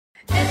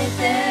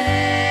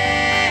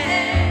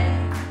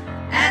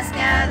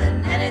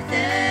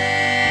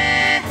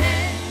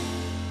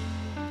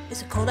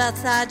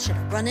outside? Should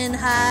I run and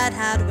hide?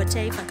 How do I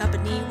take my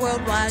company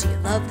worldwide? Do you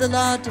love the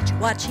law? Did you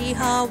watch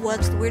Hee-Haw?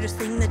 What's the weirdest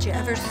thing that you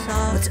ever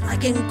saw? What's it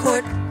like in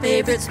court?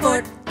 Favorite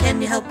sport?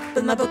 Can you help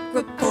with my book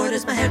report?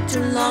 Is my hair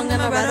too long? Am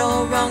I right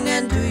or wrong?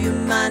 And do you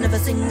mind if I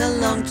sing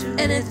along to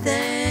anything?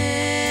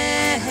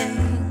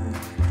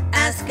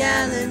 Ask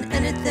Alan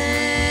anything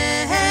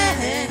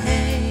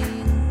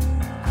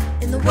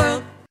in the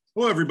world.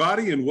 Hello,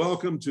 everybody, and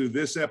welcome to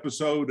this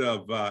episode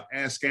of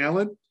Ask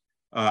Alan.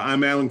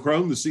 I'm Alan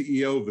Crone, the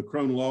CEO of the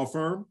Crone Law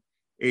Firm,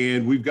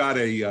 and we've got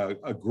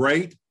a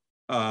great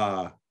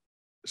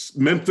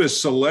Memphis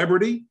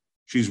celebrity.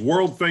 She's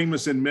world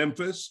famous in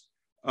Memphis.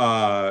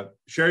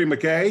 Sherry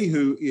McKay,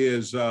 who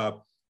is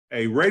a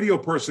radio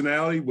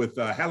personality with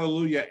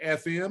Hallelujah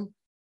FM,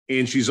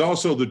 and she's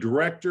also the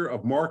Director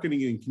of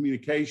Marketing and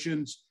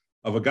Communications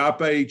of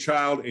Agape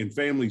Child and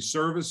Family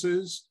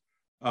Services,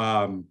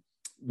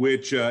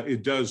 which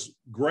it does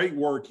great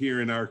work here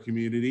in our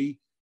community.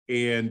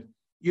 And,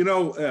 you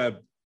know,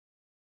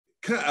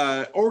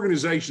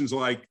 organizations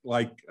like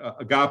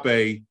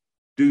Agape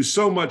do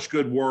so much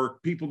good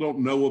work. People don't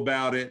know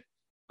about it.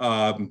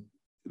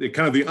 They're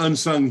kind of the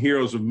unsung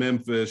heroes of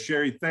Memphis.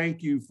 Sherry,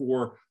 thank you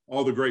for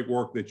all the great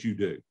work that you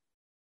do.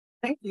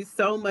 Thank you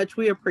so much.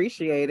 We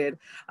appreciate it.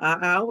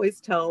 I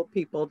always tell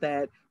people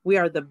that we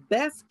are the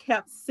best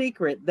kept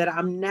secret that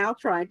I'm now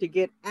trying to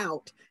get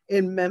out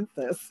in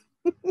Memphis.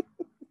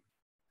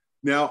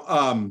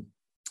 Now,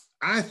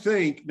 I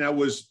think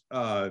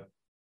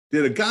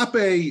did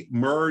Agape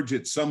merge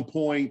at some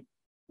point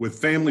with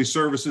Family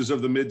Services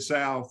of the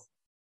Mid-South?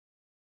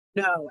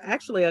 No,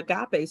 actually,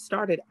 Agape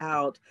started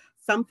out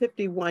some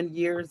 51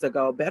 years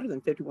ago, better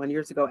than 51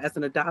 years ago, as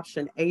an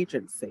adoption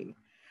agency.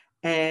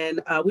 And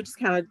we just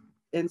kind of,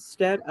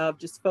 instead of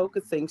just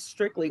focusing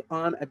strictly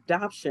on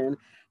adoption,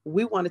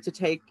 we wanted to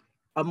take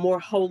a more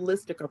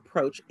holistic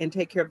approach and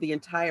take care of the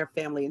entire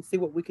family and see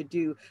what we could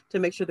do to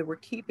make sure that we're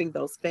keeping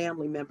those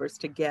family members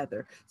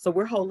together. So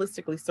we're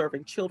holistically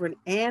serving children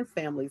and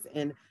families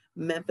in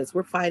Memphis.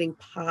 We're fighting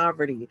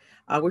poverty.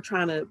 We're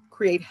trying to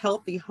create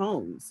healthy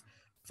homes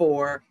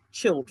for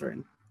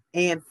children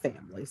and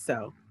families.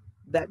 So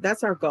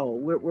that's our goal.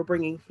 We're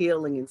bringing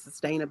healing and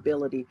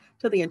sustainability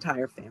to the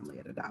entire family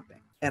at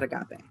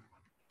Agape.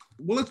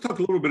 Well, let's talk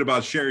a little bit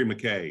about Sherry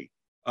McKay.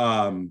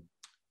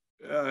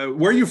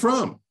 Where are you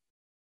from?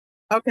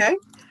 Okay.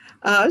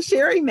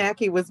 Sherry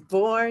Mackey was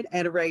born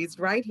and raised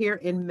right here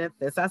in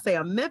Memphis. I say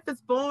I'm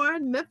Memphis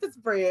born, Memphis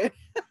bred.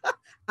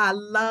 I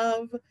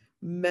love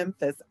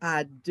Memphis.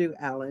 I do,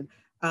 Alan.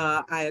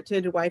 I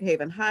attended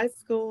Whitehaven High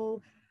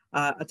School,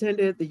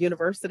 attended the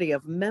University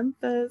of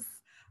Memphis.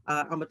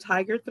 I'm a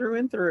Tiger through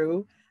and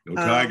through. Go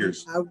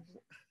Tigers.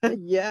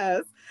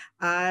 Yes.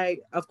 I,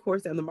 of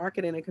course, am the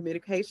Marketing and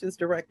Communications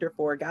Director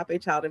for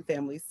Agape Child and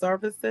Family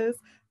Services.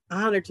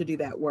 Honored to do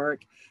that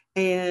work.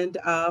 And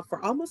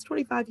for almost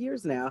 25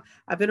 years now,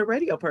 I've been a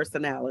radio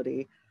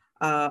personality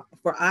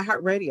for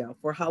iHeartRadio,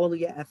 for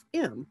Hallelujah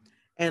FM,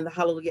 and the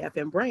Hallelujah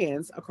FM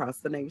brands across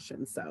the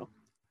nation. So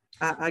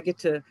I get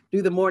to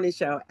do the morning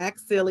show,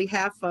 act silly,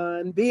 have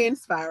fun, be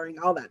inspiring,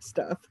 all that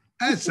stuff.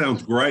 That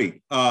sounds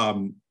great.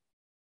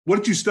 What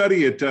did you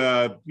study at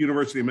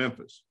University of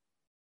Memphis?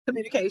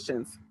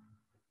 Communications.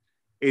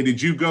 And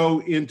did you go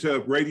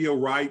into radio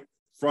right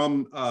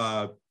from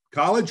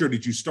college, or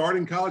did you start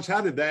in college?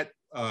 How did that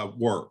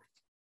work?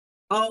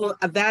 Oh,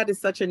 that is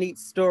such a neat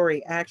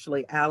story,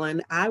 actually,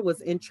 Alan. I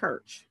was in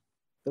church.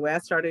 The way I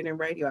started in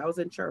radio, I was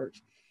in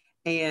church.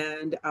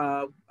 And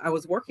I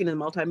was working in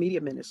the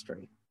multimedia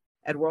ministry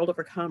at World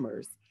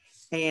Overcomers.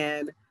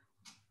 And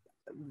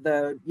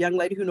the young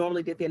lady who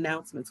normally did the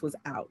announcements was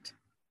out.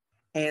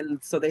 And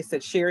so they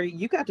said, Sherry,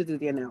 you got to do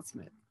the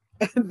announcement.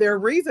 And their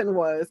reason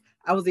was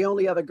I was the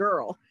only other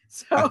girl.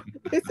 So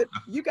they said,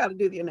 you got to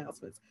do the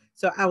announcements.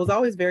 So I was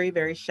always very,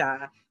 very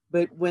shy.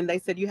 But when they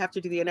said, you have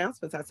to do the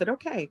announcements, I said,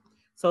 okay.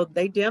 So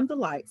they dimmed the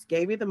lights,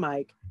 gave me the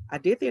mic. I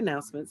did the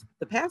announcements.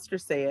 The pastor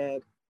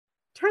said,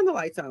 turn the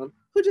lights on.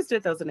 Who just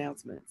did those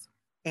announcements?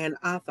 And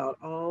I thought,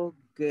 oh,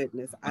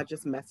 goodness, I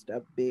just messed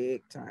up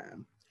big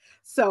time.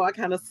 So I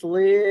kind of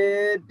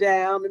slid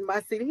down in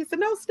my seat. He said,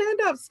 no, stand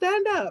up,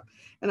 stand up.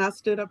 And I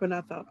stood up and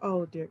I thought,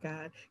 oh, dear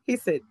God. He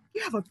said,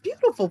 you have a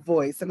beautiful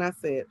voice. And I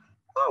said,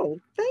 oh,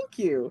 thank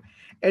you.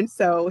 And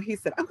so he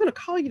said, I'm going to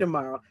call you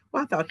tomorrow.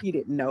 Well, I thought he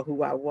didn't know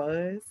who I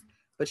was.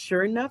 But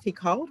sure enough, he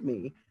called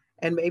me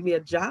and made me a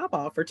job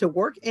offer to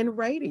work in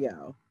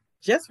radio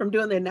just from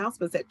doing the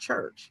announcements at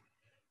church.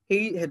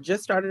 He had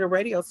just started a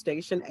radio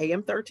station,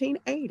 AM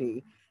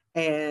 1380.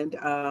 And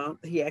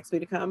he asked me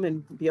to come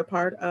and be a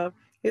part of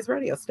his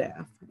radio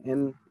staff.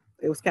 And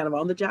it was kind of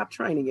on the job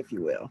training, if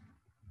you will.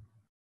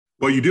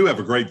 Well, you do have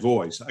a great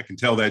voice. I can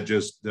tell that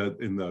just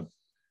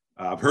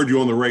I've heard you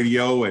on the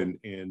radio and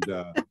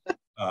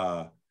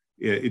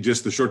it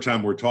just the short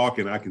time we're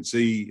talking, I can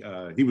see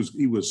he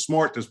was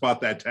smart to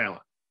spot that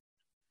talent.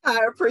 I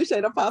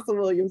appreciate Apostle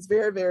Williams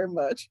very, very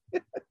much.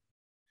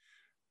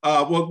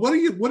 Well, what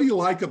do you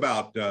like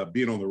about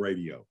being on the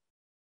radio?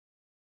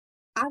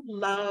 I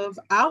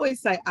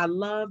always say I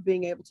love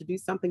being able to do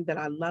something that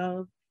I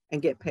love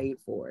and get paid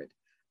for it.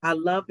 I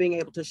love being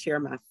able to share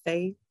my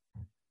faith.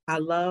 I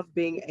love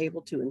being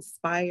able to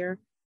inspire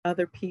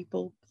other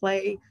people,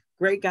 play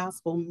great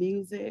gospel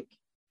music,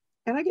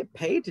 and I get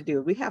paid to do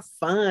it. We have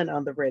fun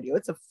on the radio.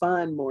 It's a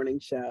fun morning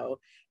show.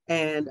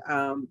 And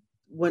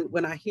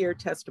when I hear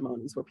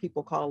testimonies where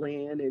people call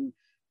in and,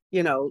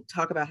 you know,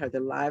 talk about how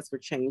their lives were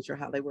changed or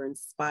how they were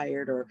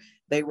inspired or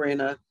they were in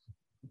a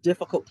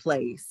difficult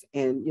place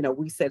and, you know,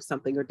 we said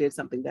something or did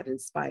something that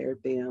inspired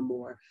them,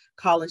 or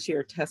call and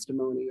share a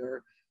testimony,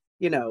 or,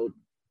 you know,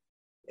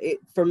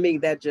 for me,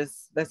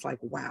 that's like,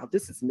 wow,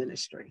 this is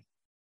ministry.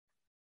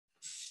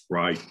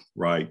 Right.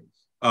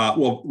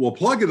 Well, we'll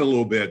plug it a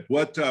little bit.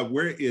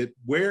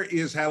 Where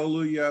is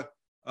Hallelujah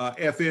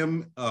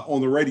FM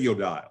on the radio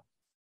dial?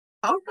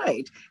 All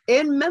right.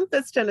 In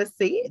Memphis,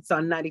 Tennessee, it's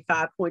on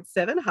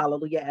 95.7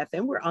 Hallelujah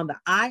FM. We're on the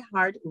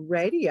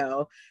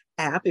iHeartRadio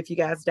app. If you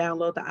guys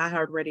download the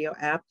iHeartRadio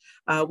app,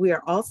 we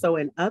are also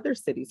in other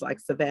cities like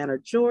Savannah,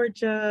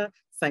 Georgia,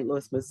 St.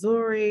 Louis,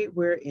 Missouri.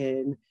 We're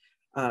in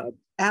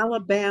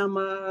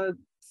Alabama.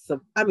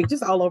 So, I mean,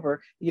 just all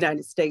over the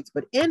United States.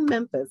 But in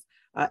Memphis,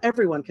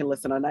 everyone can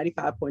listen on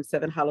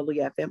 95.7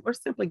 Hallelujah FM, or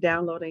simply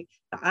downloading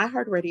the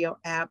iHeartRadio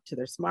app to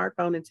their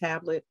smartphone and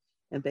tablet,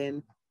 and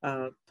then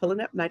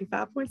pulling up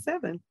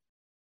 95.7. All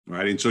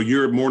right. And so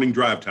you're morning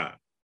drive time.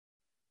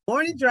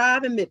 Morning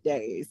drive and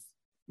middays.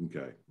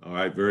 Okay. All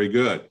right. Very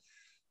good.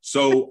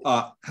 So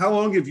how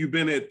long have you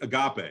been at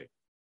Agape?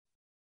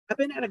 I've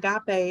been at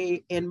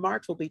Agape in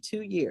March will be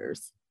 2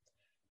 years.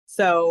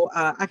 So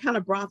I kind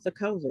of brought the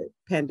COVID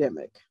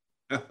pandemic.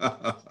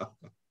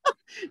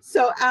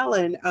 So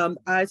Alan,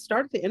 I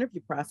started the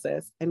interview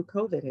process and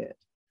COVID hit.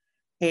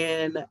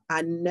 And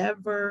I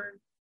never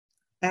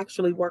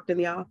actually worked in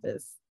the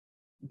office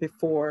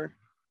before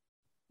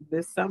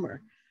this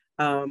summer.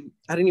 I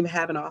didn't even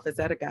have an office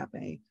at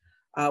Agape.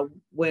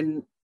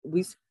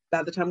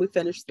 By the time we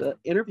finished the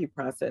interview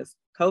process,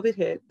 COVID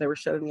hit, they were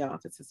shutting the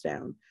offices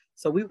down.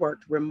 So we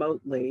worked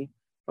remotely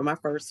for my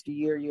first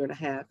year and a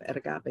half at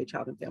Agape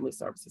Child and Family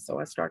Services. So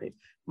I started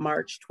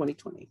March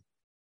 2020.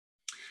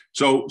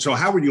 So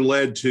how were you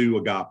led to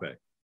Agape?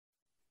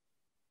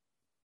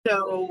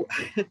 So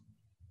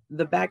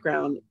the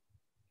background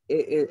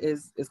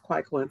is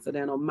quite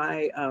coincidental.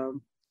 My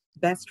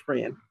best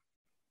friend,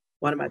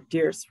 one of my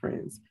dearest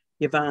friends,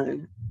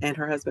 Yvonne, and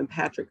her husband,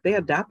 Patrick, they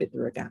adopted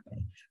through Agape.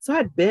 So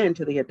I'd been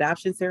to the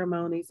adoption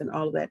ceremonies and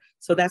all of that.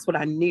 So that's what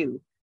I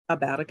knew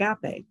about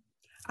Agape.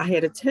 I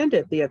had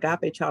attended the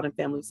Agape Child and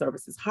Family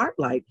Services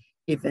Heartlight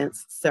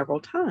events several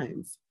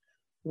times.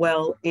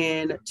 Well,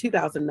 in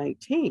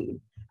 2019,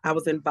 I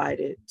was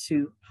invited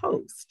to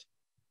host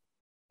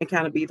and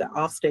kind of be the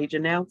offstage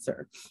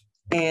announcer.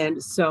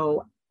 And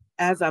so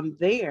as I'm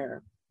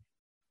there,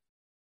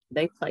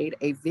 they played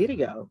a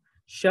video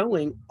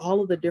showing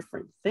all of the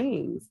different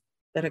things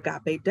that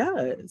Agape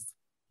does.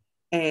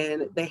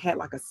 And they had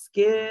like a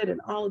skit and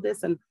all of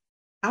this. And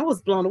I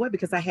was blown away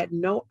because I had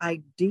no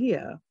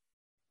idea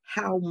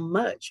how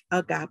much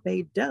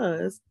Agape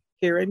does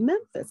here in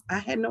Memphis. I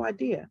had no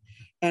idea.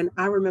 And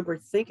I remember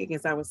thinking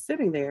as I was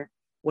sitting there,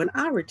 when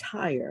I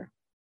retire,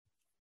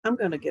 I'm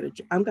going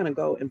to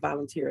go and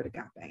volunteer at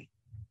Agape.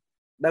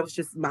 That was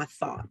just my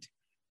thought.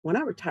 When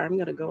I retire, I'm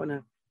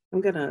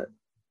going to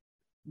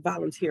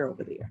volunteer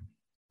over there.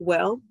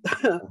 Well,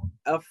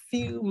 a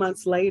few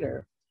months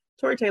later,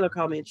 Tori Taylor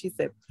called me and she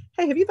said,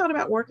 "Hey, have you thought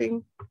about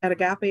working at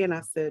Agape?" And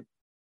I said,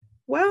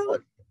 "Well,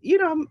 you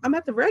know, I'm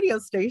at the radio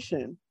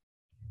station."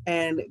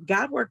 And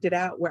God worked it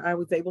out where I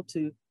was able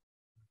to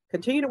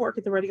continue to work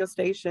at the radio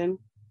station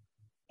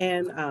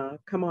and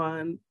come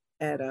on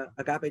at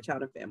Agape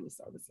Child and Family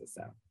Services.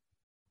 So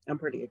I'm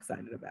pretty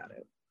excited about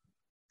it.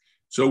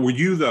 So were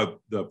you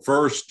the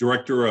first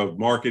director of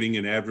marketing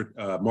and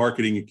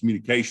marketing and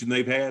communication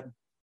they've had?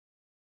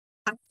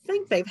 I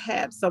think they've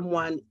had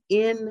someone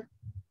in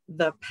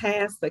the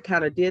past that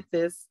kind of did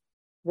this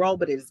role,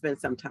 but it's been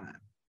some time.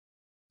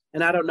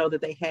 And I don't know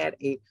that they had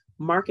a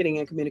marketing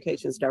and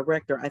communications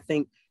director. I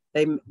think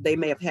they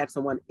may have had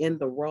someone in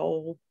the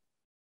role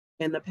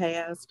in the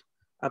past,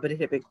 but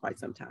it had been quite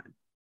some time.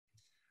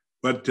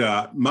 But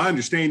my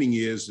understanding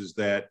is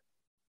that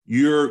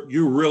you're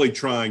really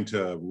trying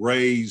to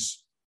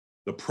raise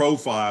the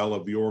profile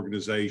of the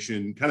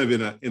organization kind of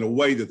in a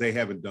way that they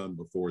haven't done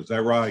before. Is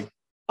that right?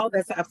 Oh,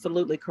 that's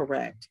absolutely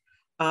correct.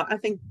 I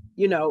think,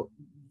 you know,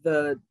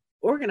 the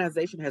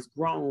organization has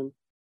grown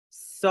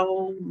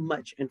so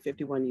much in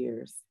 51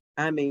 years.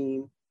 I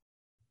mean,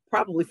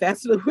 probably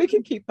faster than we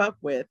can keep up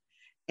with,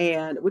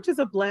 and which is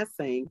a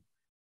blessing.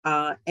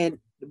 But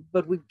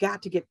we've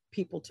got to get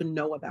people to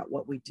know about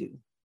what we do.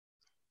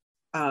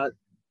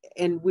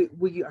 And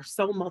we are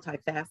so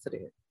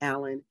multifaceted,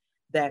 Alan,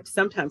 that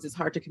sometimes it's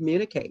hard to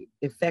communicate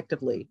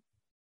effectively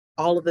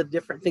all of the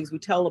different things we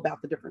tell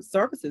about the different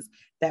services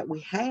that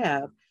we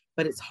have,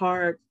 but it's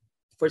hard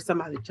for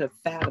somebody to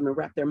fathom and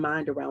wrap their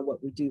mind around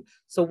what we do.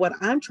 So what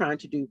I'm trying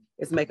to do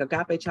is make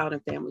Agape Child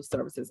and Family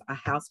Services a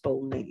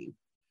household name,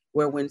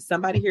 where when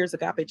somebody hears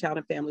Agape Child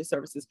and Family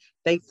Services,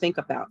 they think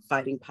about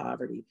fighting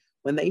poverty.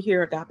 When they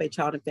hear Agape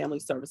Child and Family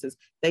Services,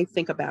 they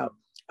think about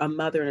a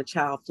mother and a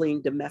child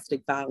fleeing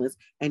domestic violence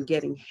and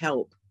getting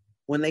help,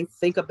 when they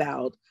think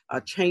about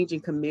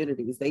changing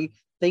communities, they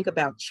think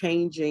about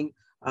changing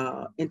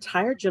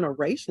entire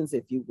generations,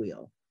 if you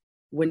will.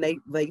 When they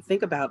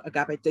think about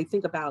Agape, they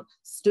think about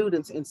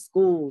students in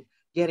school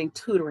getting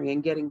tutoring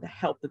and getting the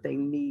help that they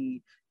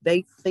need.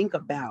 They think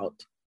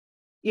about,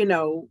 you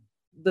know,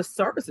 the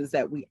services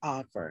that we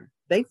offer.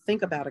 They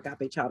think about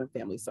Agape Child and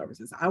Family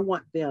Services. I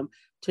want them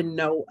to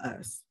know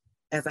us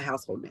as a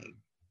household name.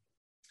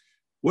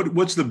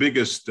 What's the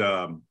biggest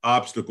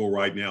obstacle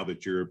right now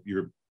that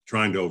you're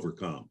trying to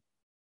overcome?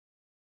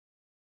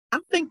 I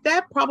think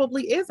that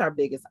probably is our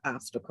biggest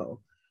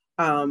obstacle,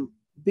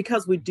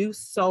 because we do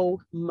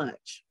so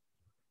much,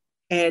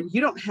 and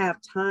you don't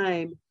have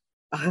time.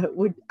 I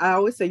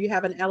always say you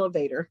have an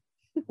elevator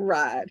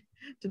ride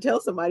to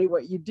tell somebody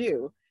what you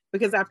do,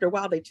 because after a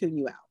while they tune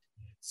you out.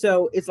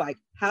 So it's like,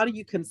 how do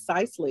you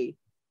concisely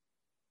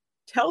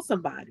tell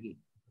somebody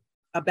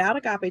about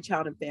Agape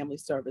Child and Family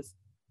Service,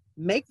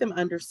 make them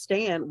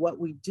understand what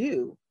we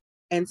do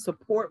and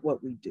support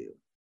what we do?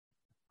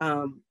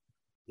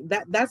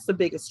 That's the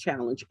biggest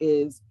challenge,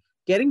 is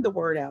getting the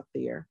word out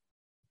there,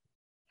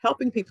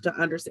 helping people to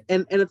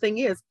understand. And the thing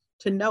is,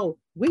 to know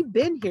we've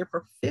been here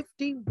for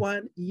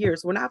 51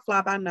 years. We're not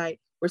fly by night.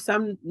 We're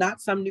not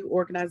some new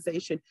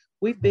organization.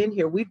 We've been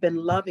here. We've been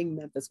loving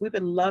Memphis. We've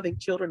been loving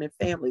children and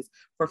families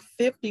for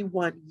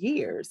 51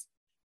 years.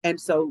 And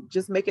so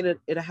just making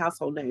it a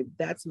household name,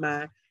 that's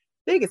my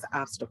biggest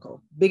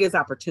obstacle, biggest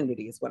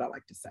opportunity is what I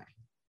like to say.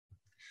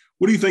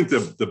 What do you think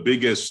the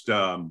biggest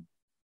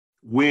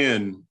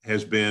win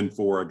has been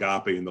for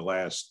Agape in the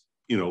last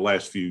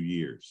few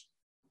years?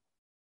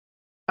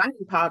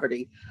 Fighting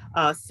poverty,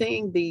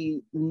 seeing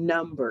the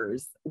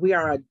numbers. We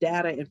are a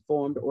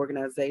data-informed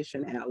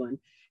organization, Alan,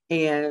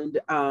 and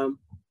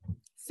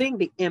seeing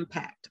the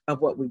impact of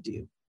what we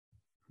do.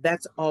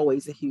 That's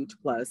always a huge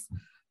plus.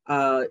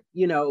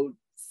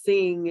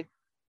 Seeing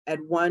at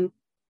one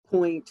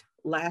point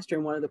last year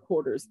in one of the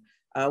quarters,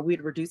 we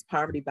had reduced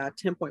poverty by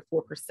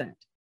 10.4%.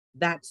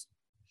 That's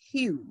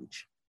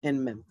huge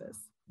in Memphis.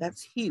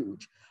 That's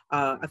huge.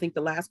 I think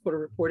the last quarter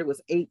reported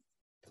was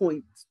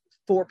 8.4%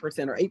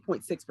 or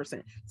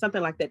 8.6%,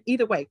 something like that.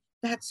 Either way,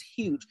 that's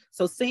huge.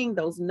 So seeing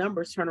those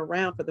numbers turn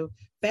around for the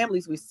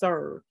families we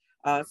serve,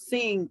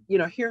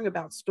 hearing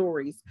about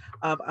stories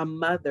of a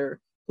mother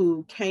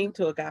who came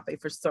to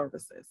Agape for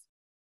services.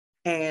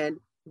 And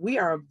we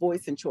are a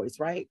voice and choice,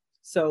 right?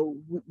 So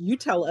you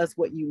tell us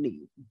what you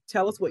need,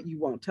 tell us what you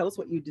want, tell us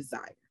what you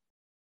desire.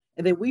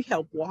 And then we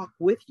help walk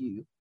with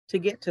you to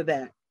get to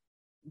that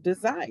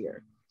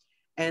desire.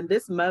 And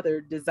this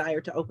mother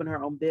desired to open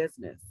her own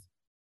business.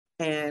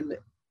 And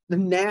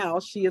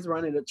now she is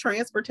running a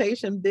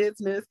transportation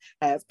business,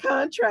 has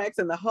contracts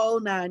and the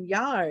whole 9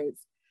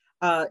 yards.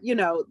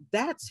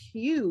 That's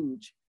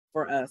huge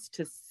for us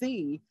to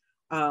see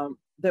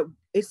that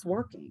it's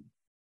working.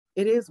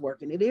 It is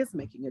working. It is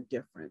making a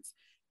difference.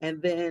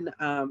 And then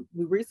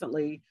we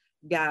recently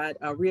got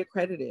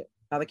reaccredited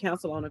by the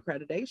Council on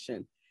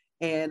Accreditation,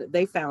 and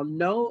they found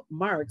no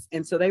marks.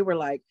 And so they were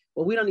like,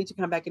 well, we don't need to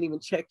come back and even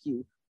check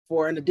you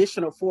for an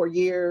additional 4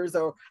 years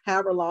or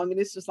however long. And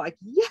it's just like,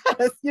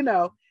 yes,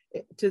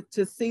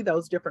 to see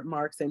those different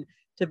marks and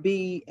to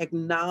be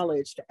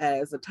acknowledged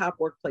as a top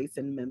workplace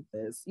in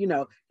Memphis,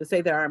 to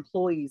say that our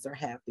employees are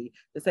happy,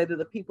 to say that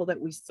the people that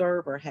we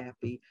serve are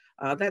happy,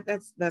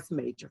 that's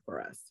major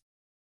for us.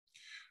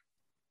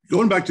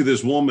 Going back to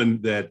this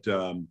woman that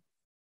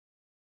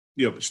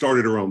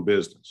started her own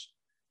business,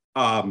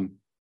 I'm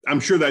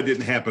sure that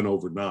didn't happen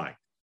overnight.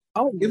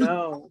 Oh,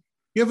 no.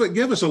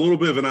 Give us a little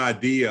bit of an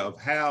idea of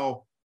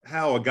how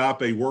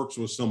Agape works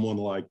with someone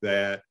like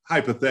that,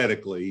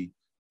 hypothetically,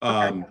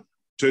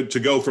 to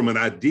go from an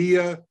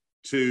idea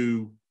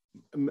to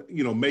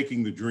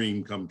making the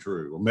dream come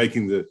true,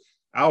 or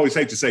I always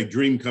hate to say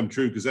dream come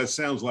true because that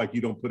sounds like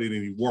you don't put in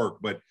any work,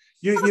 but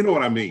you know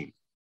what I mean.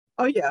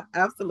 Oh yeah,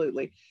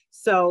 absolutely.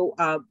 So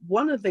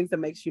one of the things that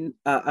makes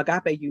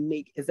Agape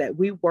unique is that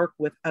we work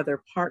with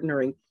other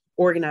partnering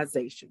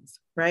organizations,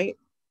 right?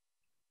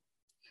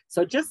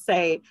 So just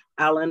say,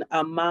 Alan,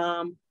 a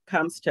mom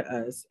comes to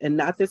us, and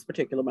not this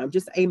particular mom,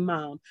 just a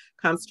mom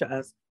comes to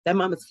us. That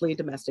mom is fleeing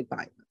domestic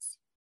violence,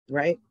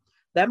 right?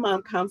 That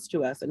mom comes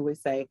to us and we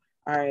say,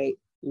 all right,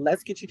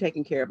 let's get you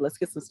taken care of. Let's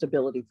get some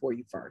stability for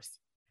you first.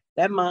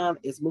 That mom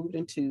is moved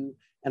into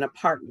an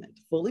apartment,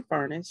 fully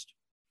furnished,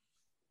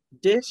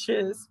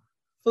 dishes,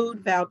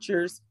 food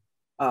vouchers,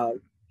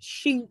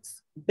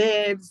 sheets,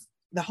 beds,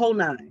 the whole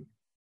nine,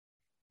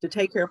 to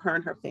take care of her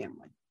and her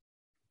family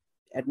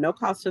at no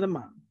cost to the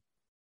mom.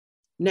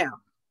 Now,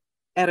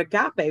 at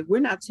Agape, we're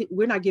not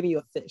giving you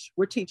a fish.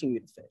 We're teaching you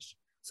to fish.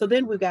 So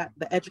then we've got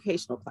the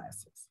educational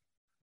classes.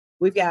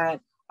 We've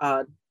got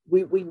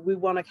we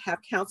want to have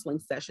counseling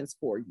sessions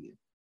for you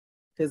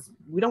because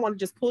we don't want to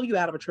just pull you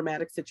out of a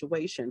traumatic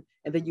situation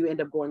and then you end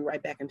up going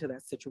right back into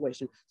that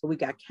situation. So we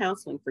got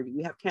counseling for you.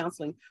 We have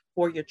counseling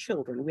for your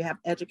children. We have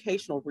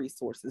educational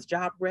resources,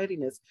 job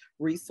readiness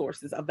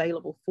resources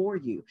available for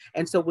you.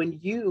 And so when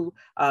you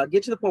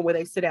get to the point where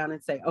they sit down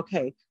and say,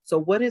 okay, so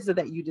what is it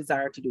that you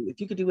desire to do? If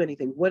you could do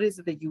anything, what is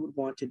it that you would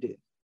want to do?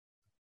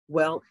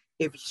 Well,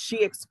 if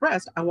she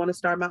expressed, I want to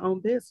start my own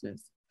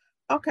business.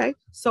 Okay,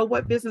 so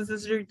what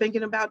businesses are you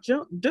thinking about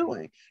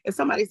doing? If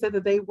somebody said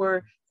that they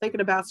were thinking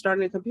about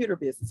starting a computer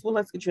business, well,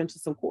 let's get you into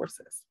some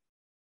courses.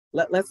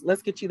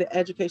 Let's get you the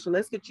education.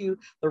 Let's get you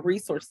the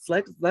resources.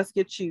 Let's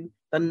get you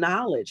the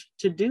knowledge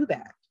to do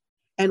that.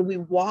 And we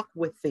walk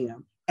with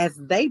them as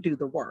they do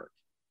the work.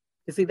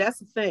 You see, that's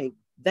the thing.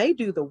 They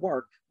do the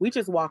work. We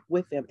just walk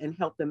with them and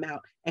help them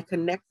out and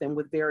connect them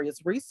with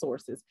various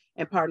resources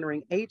and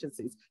partnering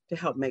agencies to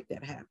help make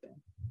that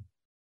happen.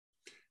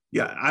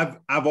 Yeah,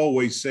 I've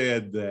always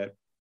said that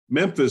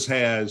Memphis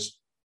has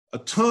a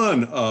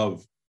ton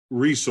of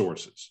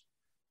resources.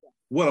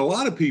 What a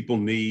lot of people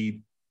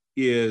need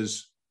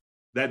is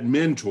that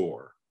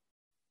mentor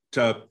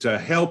to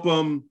help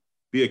them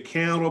be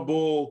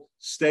accountable,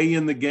 stay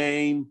in the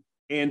game,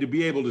 and to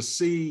be able to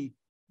see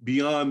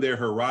beyond their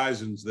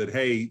horizons that,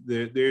 hey,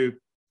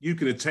 you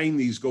can attain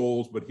these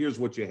goals, but here's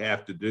what you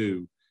have to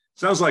do.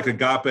 Sounds like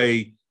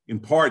Agape in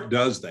part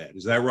does that.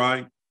 Is that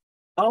right?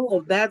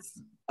 Oh,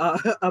 that's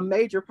a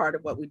major part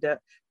of what we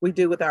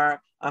do with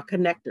our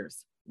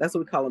connectors. That's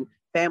what we call them,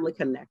 family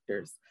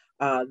connectors.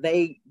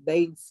 They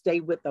stay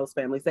with those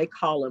families. They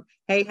call them,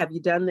 hey, have you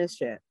done this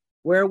yet?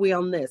 Where are we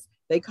on this?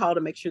 They call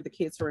to make sure the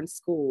kids are in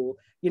school.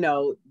 You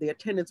know, the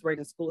attendance rate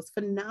in school is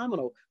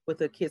phenomenal with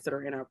the kids that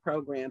are in our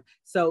program.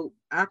 So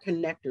our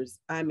connectors,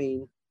 I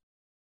mean,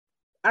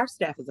 our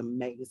staff is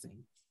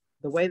amazing.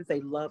 The way that they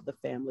love the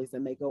families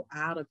and they go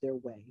out of their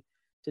way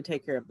to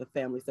take care of the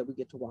families that we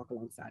get to walk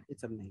alongside.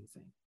 It's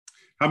amazing.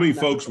 How many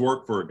folks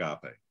work for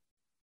Agape?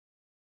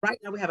 Right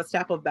now we have a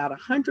staff of about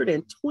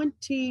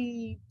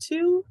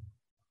 122,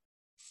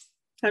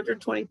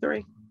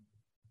 123.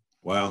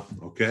 Wow.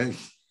 Okay.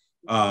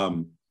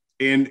 And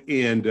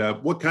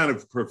what kind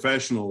of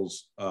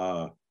professionals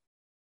are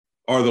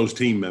those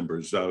team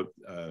members?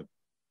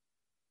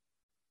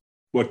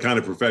 What kind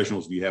of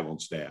professionals do you have on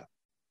staff?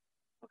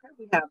 Okay,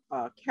 we have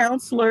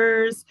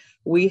counselors.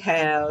 We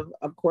have,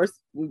 of course,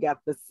 we got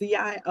the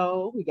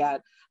CIO. We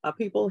got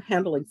people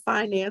handling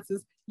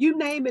finances. You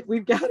name it,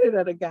 we've got it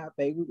at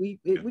Agape. We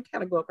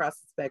kind of go across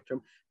the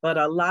spectrum, but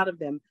a lot of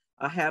them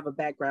have a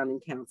background in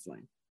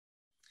counseling.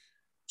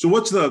 So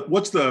what's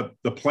the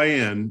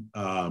plan?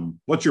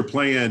 What's your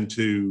plan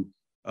to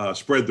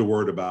spread the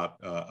word about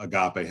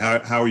Agape?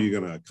 How are you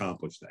going to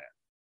accomplish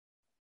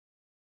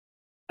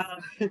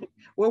that?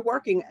 We're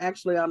working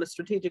actually on a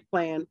strategic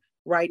plan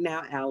right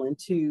now, Alan,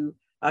 to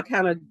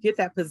kind of get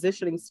that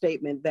positioning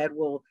statement that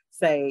will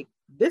say,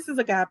 this is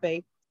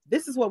Agape,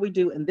 this is what we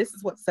do, and this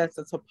is what sets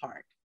us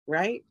apart,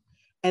 right?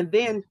 And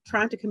then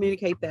trying to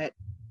communicate that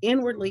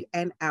inwardly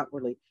and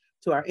outwardly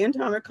to our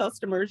internal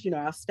customers,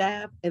 our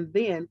staff, and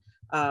then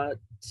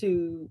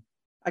to,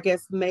 I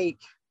guess, make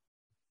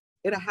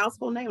it a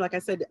household name. Like I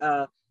said,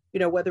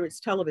 whether it's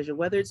television,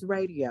 whether it's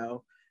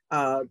radio,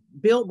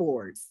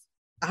 billboards,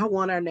 I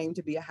want our name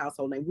to be a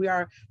household name. We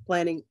are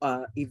planning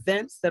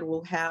events that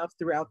we'll have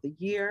throughout the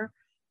year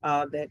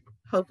that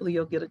hopefully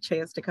you'll get a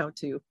chance to come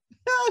to.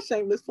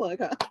 Shameless plug,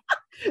 huh?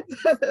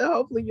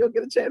 Hopefully you'll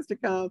get a chance to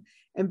come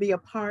and be a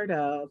part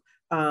of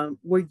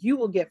where you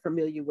will get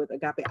familiar with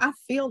Agape. I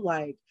feel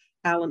like,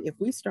 Alan, if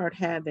we start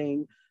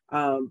having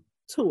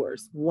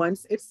tours,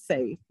 once it's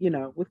safe,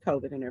 with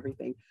COVID and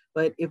everything,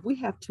 but if we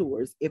have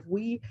tours, if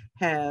we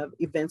have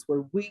events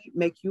where we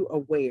make you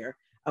aware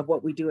of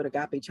what we do at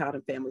Agape Child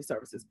and Family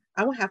Services,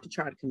 I will have to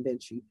try to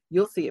convince you.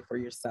 You'll see it for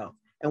yourself.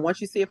 And once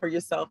you see it for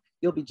yourself,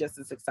 you'll be just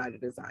as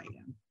excited as I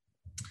am.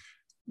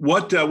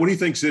 What do you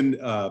think's in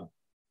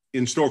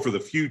store for the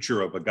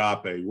future of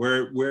Agape?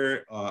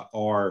 Where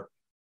are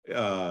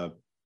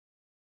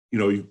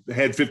you've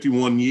had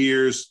 51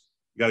 years,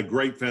 you got a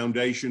great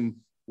foundation.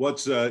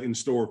 What's in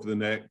store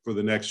for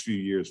the next few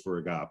years for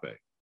Agape?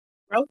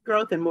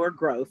 Growth, and more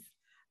growth.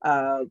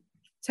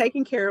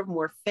 Taking care of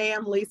more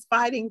families,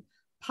 fighting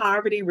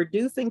poverty,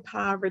 reducing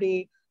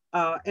poverty,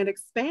 and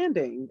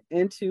expanding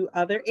into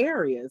other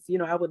areas.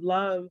 I would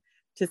love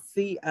to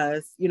see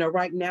us,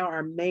 right now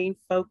our main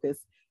focus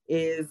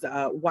is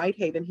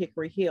Whitehaven,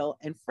 Hickory Hill,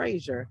 and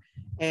Fraser.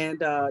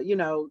 And,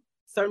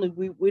 certainly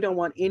we don't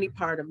want any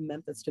part of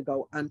Memphis to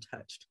go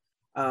untouched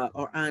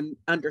or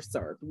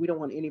underserved. We don't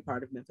want any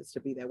part of Memphis to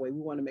be that way. We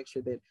want to make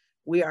sure that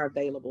we are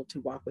available to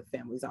walk with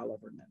families all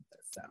over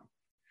Memphis. So,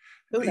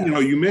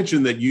 you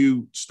mentioned that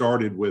you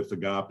started with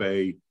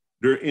Agape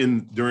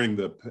during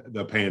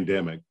the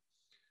pandemic.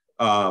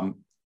 How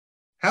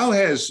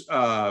has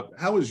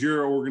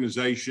your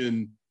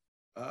organization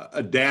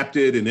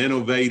adapted and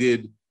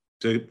innovated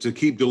to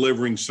keep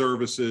delivering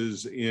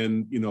services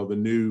in the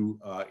new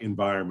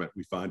environment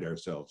we find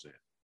ourselves in?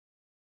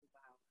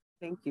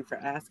 Thank you for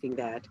asking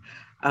that.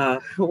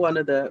 One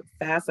of the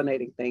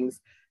fascinating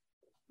things,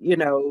 you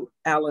know,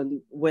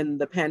 Alan, when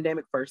the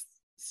pandemic first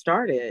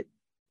started,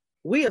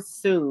 we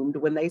assumed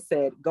when they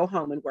said, go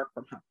home and work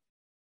from home.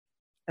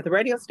 At the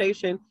radio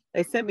station,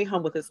 they sent me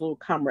home with this little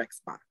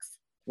Comrex box,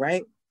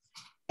 right?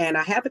 And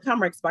I had the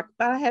Comrex box,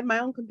 but I had my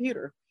own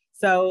computer.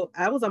 So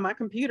I was on my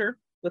computer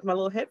with my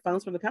little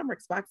headphones from the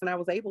Comrex box, and I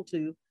was able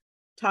to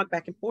talk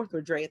back and forth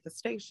with Dre at the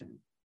station,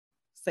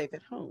 safe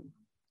at home.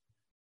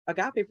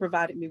 Agape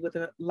provided me with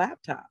a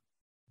laptop.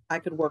 I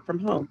could work from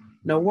home,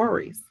 no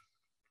worries.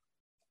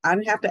 I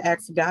didn't have to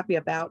ask Agape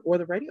about, or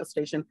the radio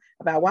station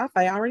about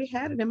Wi-Fi. I already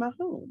had it in my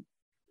home.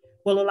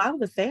 Well, a lot of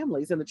the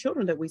families and the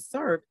children that we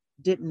served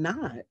did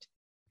not.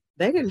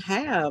 They didn't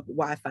have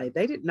Wi-Fi.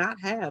 They did not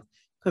have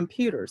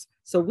computers.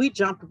 So we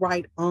jumped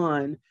right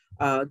on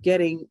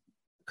getting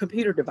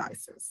computer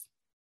devices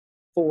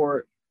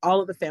for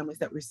all of the families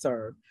that we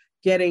served,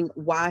 getting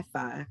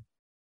Wi-Fi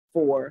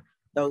for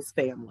those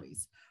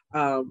families.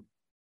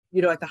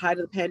 You know, at the height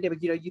of the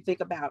pandemic, you know, you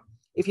think about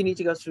if you need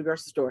to go to the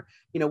grocery store,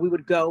 you know, we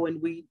would go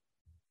and we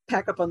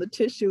pack up on the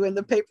tissue and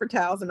the paper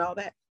towels and all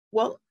that.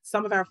 Well,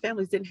 some of our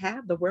families didn't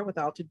have the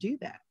wherewithal to do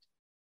that.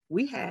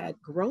 We had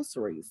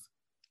groceries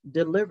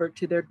delivered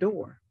to their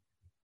door.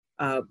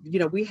 You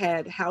know, we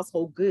had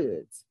household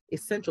goods,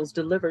 essentials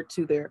delivered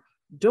to their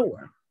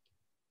door.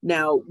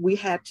 Now we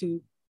had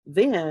to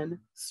then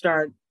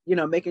start, you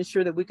know, making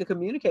sure that we could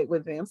communicate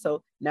with them.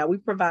 So now we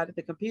provided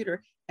the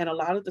computer, and a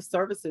lot of the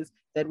services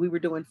that we were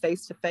doing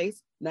face to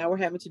face, now we're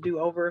having to do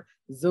over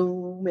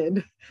Zoom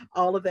and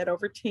all of that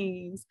over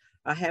Teams,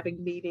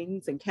 having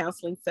meetings and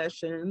counseling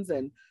sessions.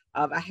 And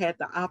I had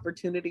the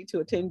opportunity to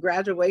attend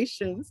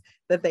graduations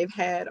that they've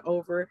had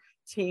over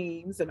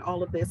Teams and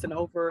all of this and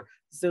over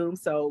Zoom.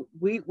 So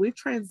we've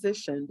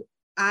transitioned,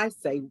 I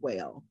say,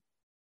 well,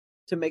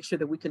 to make sure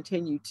that we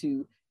continue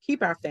to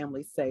keep our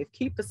families safe,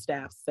 keep the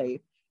staff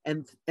safe,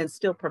 and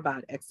still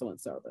provide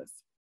excellent service.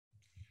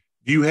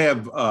 Do you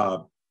have,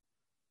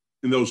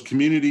 in those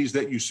communities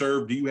that you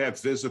serve, do you have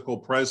physical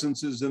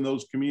presences in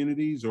those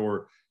communities,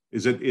 or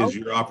is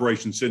your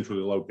operation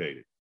centrally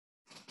located?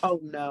 Oh,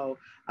 no.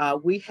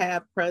 We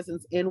have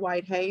presence in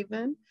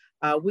Whitehaven.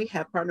 We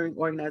have partnering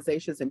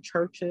organizations and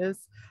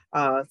churches.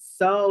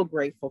 So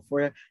grateful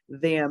for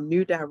them.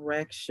 New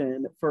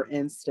Direction, for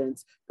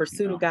instance,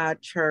 Pursuit of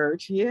God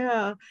Church.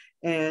 Yeah.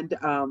 And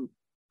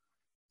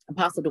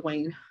Apostle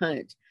Dwayne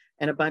Hunt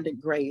and Abundant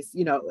Grace,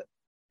 you know,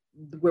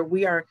 where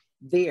we are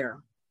there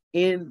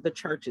in the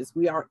churches,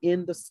 we are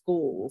in the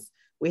schools,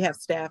 we have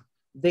staff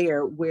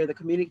there where the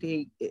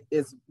community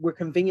is, we're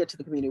convenient to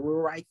the community.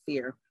 We're right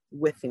there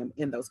with them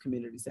in those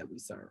communities that we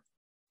serve.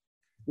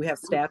 We have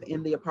staff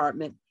in the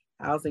apartment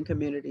housing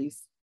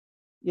communities,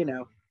 you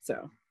know,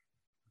 so.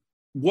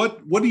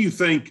 What do you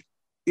think,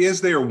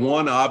 is there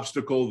one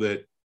obstacle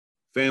that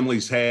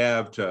families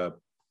have to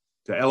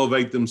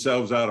elevate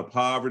themselves out of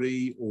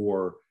poverty,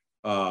 or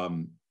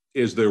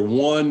is there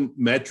one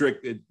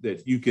metric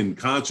that you can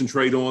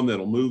concentrate on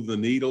that'll move the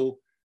needle?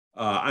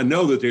 I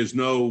know that there's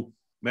no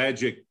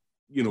magic,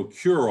 you know,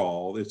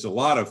 cure-all. It's a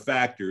lot of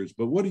factors,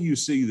 but what do you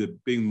see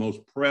that being the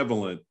most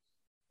prevalent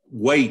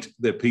weight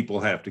that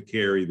people have to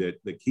carry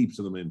that keeps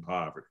them in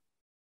poverty?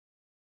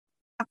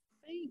 I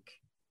think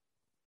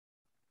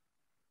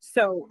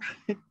so.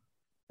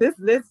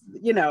 this,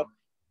 you know,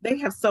 they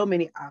have so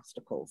many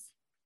obstacles.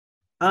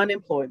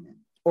 Unemployment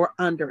or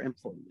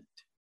underemployment.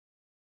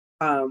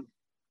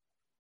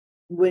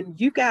 When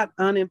you got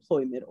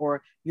unemployment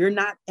or you're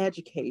not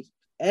educated,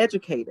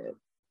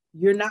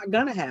 you're not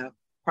going to have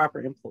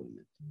proper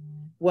employment.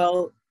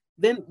 Well,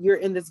 then you're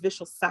in this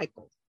vicious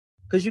cycle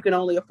because you can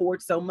only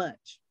afford so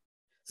much.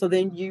 So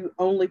then you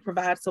only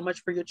provide so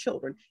much for your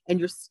children, and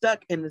you're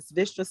stuck in this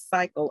vicious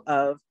cycle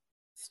of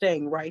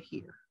staying right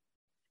here.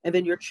 And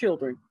then your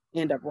children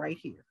end up right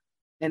here,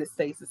 and it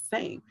stays the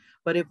same.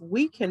 But if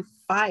we can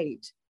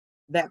fight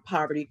that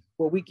poverty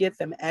where we get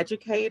them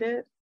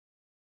educated,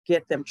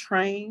 get them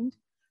trained,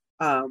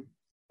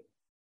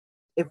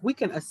 if we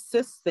can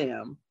assist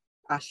them,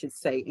 I should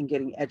say, in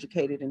getting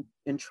educated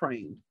and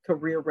trained,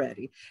 career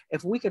ready,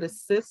 if we could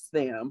assist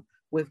them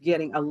with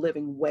getting a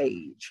living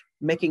wage,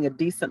 making a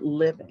decent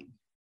living,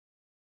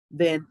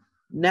 then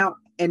now,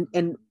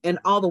 and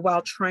all the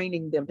while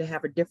training them to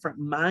have a different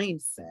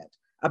mindset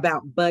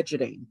about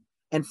budgeting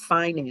and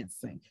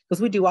financing, because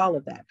we do all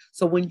of that.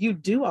 So when you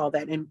do all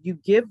that and you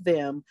give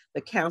them the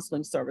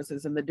counseling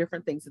services and the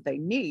different things that they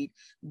need,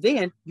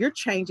 then you're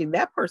changing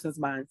that person's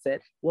mindset.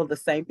 Well, the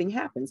same thing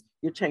happens.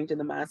 You're changing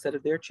the mindset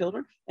of their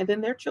children and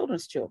then their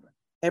children's children.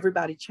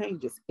 Everybody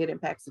changes. It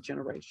impacts the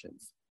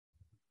generations.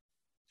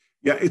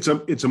 Yeah,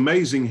 it's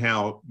amazing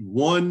how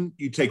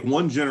you take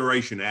one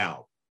generation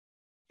out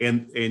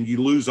and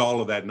you lose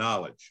all of that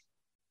knowledge.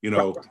 You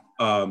know,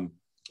 a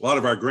lot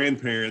of our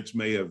grandparents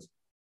may have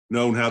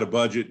known how to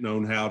budget,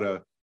 known how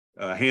to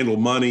handle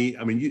money.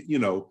 I mean, you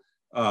know,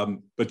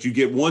 but you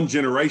get one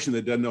generation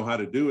that doesn't know how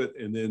to do it,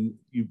 and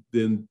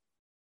then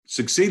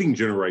succeeding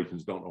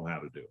generations don't know how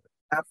to do it.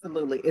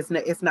 Absolutely,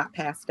 it's not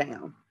passed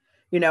down.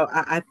 You know,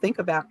 I think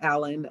about,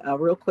 Alan,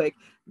 real quick,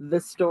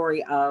 the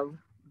story of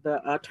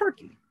the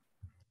turkey,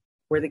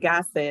 where the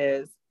guy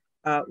says,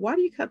 why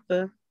do you cut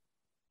the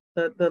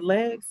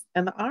legs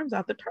and the arms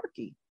out the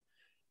turkey?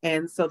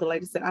 And so the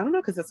lady said, I don't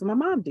know, because that's what my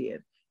mom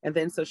did. And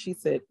then so she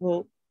said,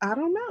 well, I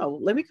don't know.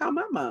 Let me call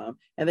my mom.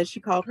 And then she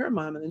called her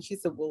mom. And then she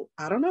said, well,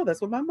 I don't know. That's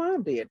what my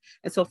mom did.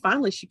 And so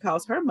finally she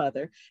calls her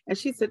mother and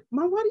she said,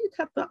 Mom, why do you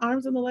cut the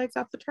arms and the legs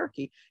off the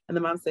turkey? And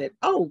the mom said,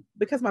 oh,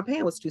 because my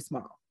pan was too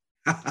small.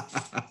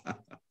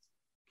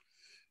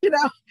 You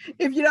know,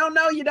 if you don't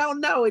know, you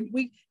don't know. And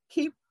we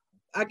keep,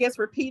 I guess,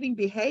 repeating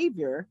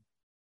behavior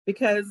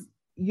because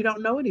you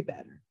don't know any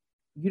better.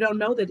 You don't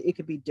know that it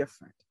could be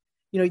different.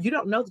 You know, you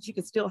don't know that you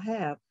can still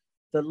have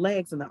the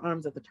legs and the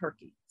arms of the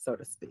turkey, so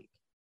to speak.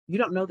 You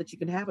don't know that you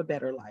can have a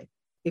better life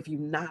if you've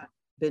not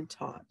been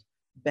taught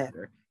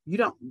better. You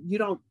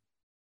don't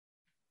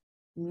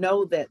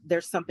know that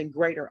there's something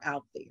greater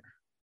out there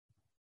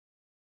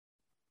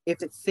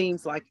if it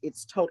seems like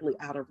it's totally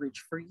out of reach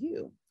for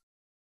you.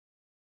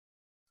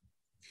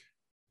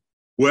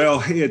 Well,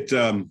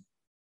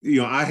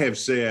 I have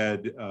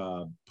said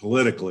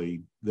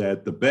politically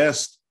that the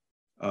best,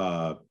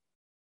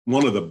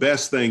 one of the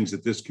best things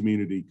that this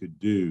community could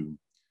do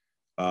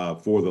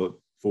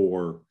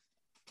for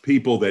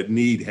people that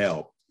need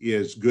help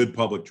is good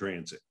public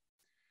transit,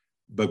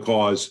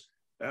 because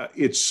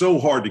it's so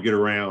hard to get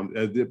around.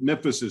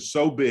 Memphis is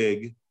so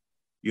big,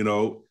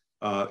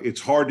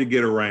 it's hard to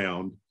get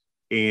around.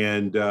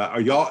 And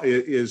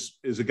is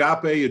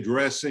Agape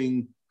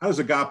addressing? How does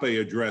Agape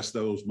address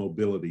those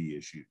mobility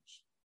issues?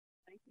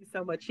 Thank you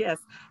so much. Yes,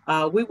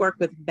 we work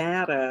with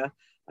MATA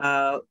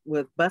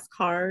with bus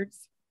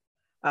cards.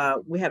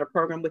 We had a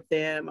program with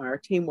them. Our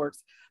team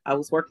works. I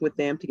was working with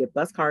them to get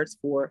bus cards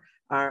for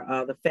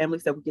the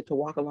families that we get to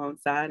walk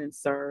alongside and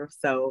serve.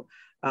 So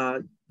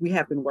we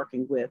have been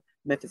working with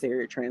Memphis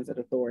Area Transit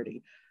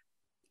Authority.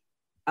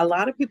 A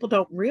lot of people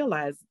don't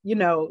realize,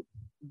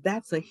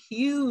 that's a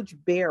huge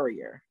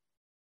barrier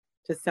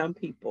to some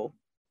people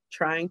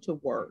trying to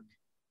work,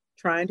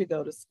 trying to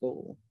go to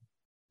school,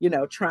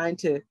 trying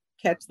to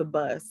catch the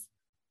bus,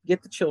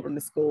 get the children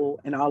to school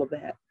and all of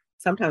that.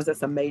 Sometimes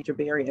that's a major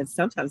barrier. And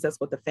sometimes that's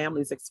what the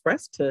families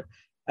express to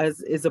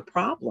as is a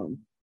problem.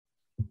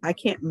 I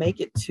can't make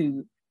it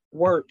to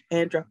work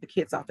and drop the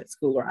kids off at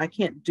school, or I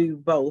can't do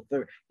both,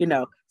 or,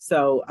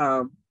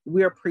 so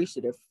we're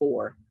appreciative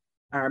for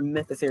our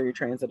Memphis Area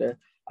Transit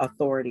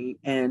Authority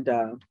and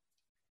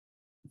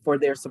for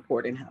their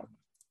support and help.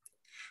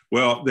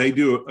 Well, they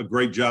do a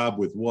great job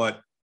with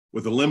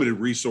the limited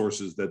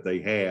resources that they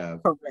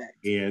have.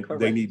 Correct. And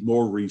Correct. They need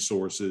more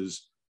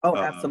resources. Oh,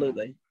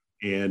 absolutely.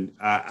 And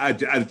I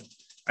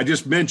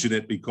just mention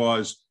it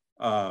because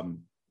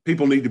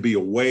people need to be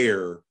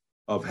aware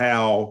of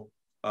how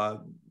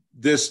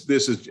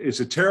it's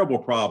a terrible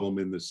problem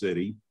in the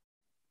city.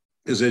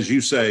 Because as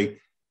you say,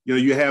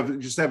 you have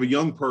a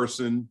young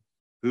person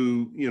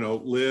who,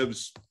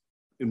 lives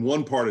in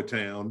one part of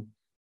town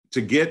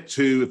to get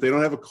to, if they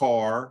don't have a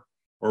car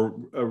or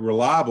a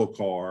reliable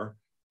car,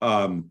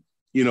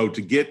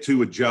 to get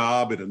to a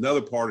job in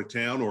another part of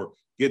town, or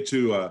get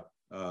to a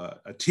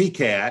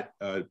TCAT,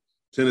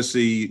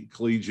 Tennessee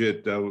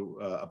Collegiate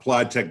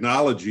Applied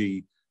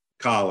Technology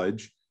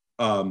College,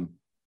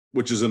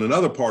 which is in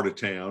another part of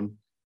town.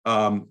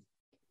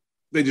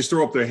 They just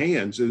throw up their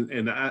hands,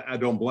 and I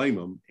don't blame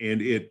them.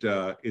 And it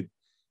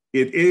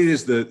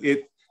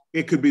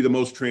could be the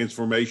most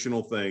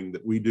transformational thing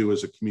that we do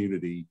as a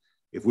community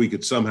if we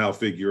could somehow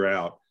figure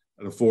out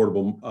an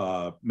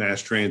affordable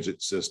mass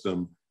transit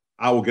system.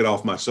 I will get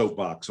off my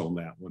soapbox on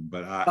that one,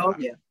 but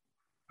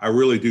I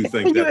really do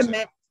think that's.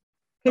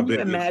 Can you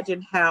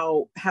imagine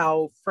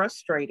how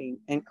frustrating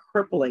and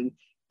crippling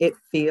it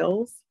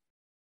feels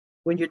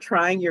when you're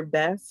trying your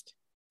best?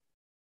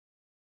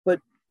 But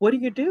what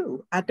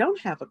do? I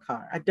don't have a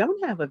car. I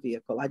don't have a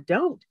vehicle. I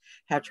don't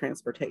have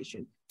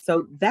transportation.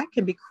 So that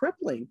can be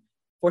crippling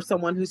for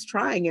someone who's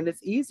trying. And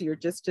it's easier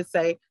just to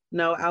say,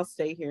 no, I'll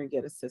stay here and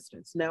get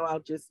assistance. No, I'll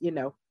just,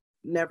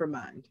 never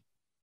mind.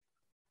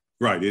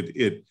 Right.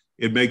 It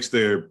makes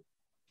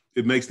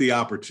the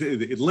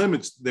opportunity, it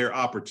limits their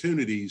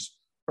opportunities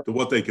to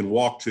what they can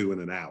walk to in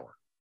an hour.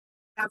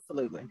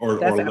 Absolutely. Or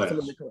That's less.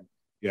 absolutely correct.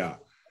 Yeah.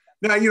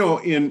 Now,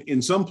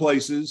 in some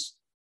places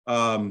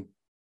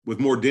with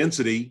more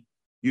density,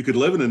 you could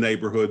live in a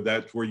neighborhood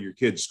that's where your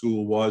kid's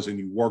school was, and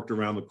you worked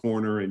around the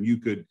corner, and you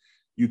could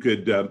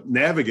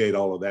navigate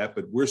all of that.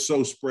 But we're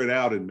so spread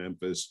out in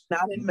Memphis.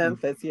 Not in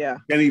Memphis, yeah.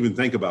 Can't even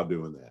think about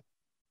doing that.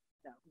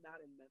 No,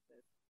 not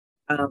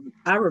in Memphis.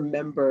 I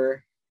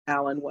remember,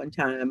 Alan, one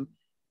time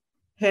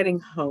heading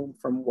home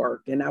from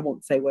work, and I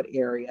won't say what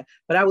area,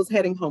 but I was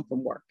heading home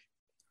from work,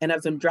 and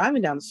as I'm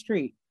driving down the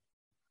street,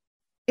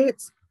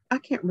 I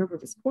can't remember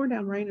if it's pouring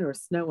down raining or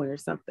snowing or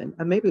something.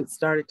 Maybe it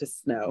started to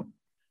snow,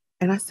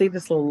 and I see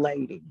this little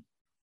lady,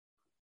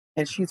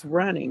 and she's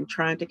running,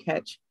 trying to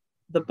catch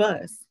the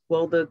bus.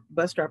 Well, the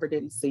bus driver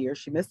didn't see her.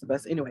 She missed the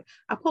bus. Anyway,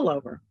 I pull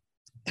over,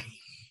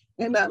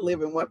 and I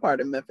live in one part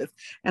of Memphis,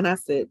 and I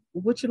said,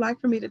 would you like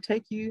for me to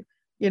take you,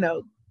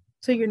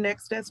 to your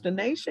next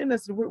destination? I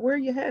said, where are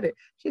you headed?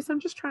 She said, I'm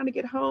just trying to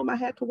get home. I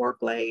had to work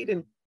late.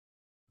 And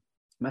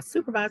My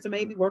supervisor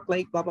made me work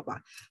late, blah, blah, blah.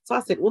 So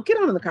I said, well, get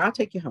on in the car. I'll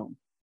take you home.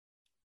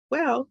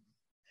 Well,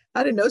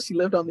 I didn't know she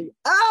lived on the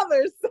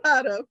other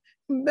side of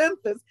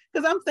Memphis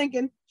because I'm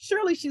thinking,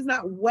 surely she's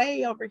not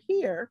way over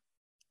here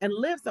and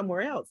live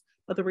somewhere else.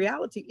 But the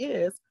reality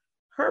is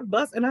her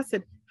bus, and I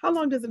said, how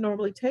long does it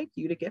normally take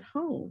you to get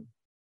home?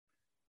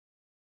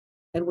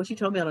 And when she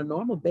told me on a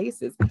normal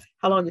basis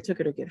how long it took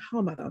her to get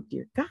home, I thought,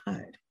 dear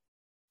God,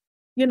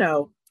 you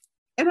know,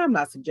 and I'm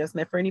not suggesting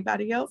that for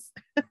anybody else.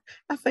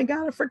 I thank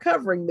God for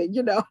covering me.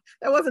 You know,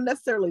 that wasn't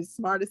necessarily the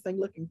smartest thing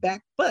looking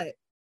back, but,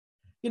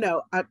 you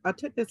know, I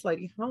took this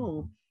lady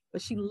home,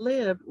 but she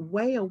lived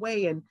way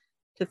away. And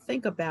to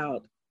think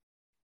about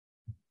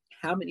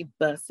how many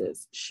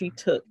buses she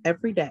took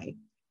every day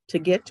to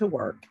get to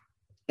work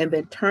and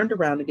then turned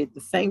around and did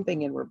the same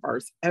thing in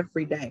reverse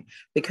every day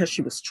because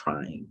she was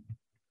trying,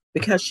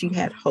 because she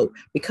had hope,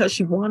 because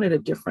she wanted a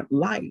different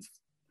life.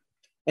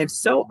 And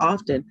so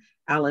often,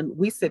 Alan,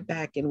 we sit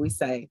back and we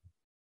say,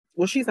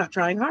 well, she's not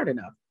trying hard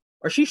enough,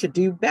 or she should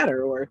do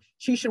better, or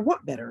she should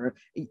want better.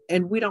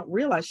 And we don't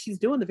realize she's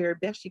doing the very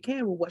best she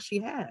can with what she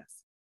has.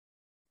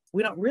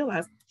 We don't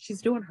realize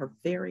she's doing her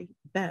very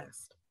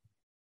best.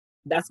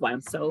 That's why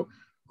I'm so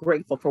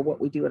grateful for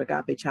what we do at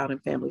Agape Child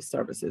and Family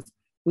Services.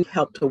 We've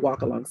helped to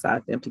walk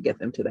alongside them to get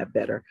them to that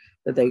better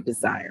that they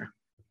desire.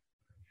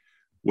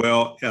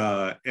 Well,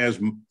 as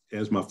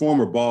my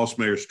former boss,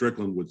 Mayor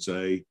Strickland, would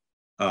say,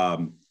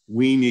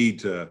 we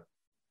need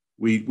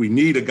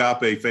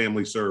Agape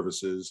Family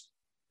Services.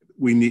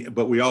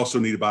 But we also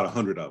need about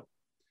 100 of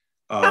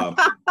them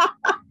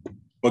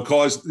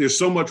because there's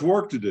so much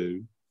work to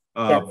do.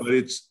 Yes. But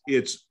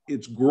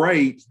it's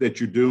great that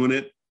you're doing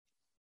it,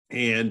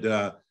 and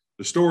the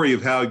story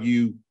of how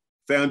you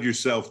found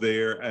yourself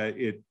there,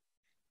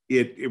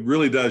 it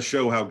really does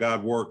show how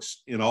God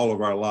works in all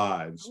of our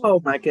lives.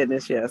 Oh my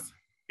goodness, yes.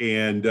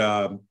 And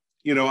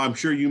you know, I'm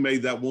sure you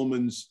made that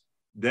woman's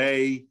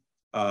day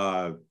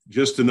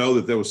just to know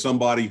that there was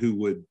somebody who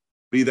would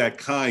be that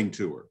kind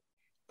to her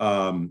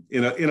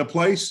in a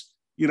place,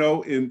 you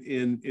know,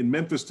 in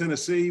Memphis,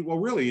 Tennessee. Well,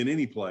 really in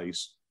any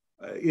place,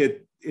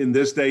 in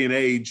this day and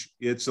age,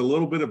 it's a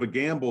little bit of a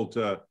gamble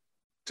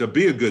to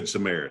be a good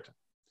Samaritan.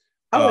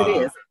 Oh,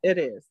 it is. It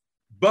is.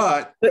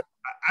 But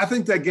I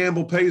think that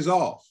gamble pays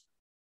off.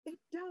 It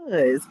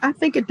does. I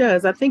think it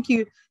does. I think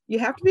you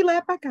have to be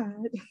led by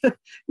God.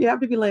 You have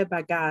to be led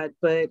by God.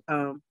 But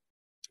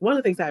one of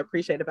the things I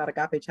appreciate about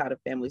Agape Child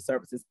and Family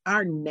Services,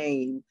 our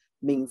name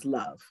means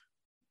love.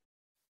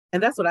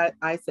 And that's what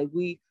I say.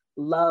 We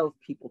love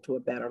people to a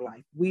better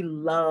life. We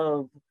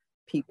love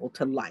people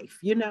to life.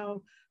 You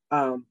know,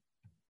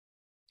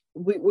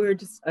 we're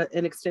just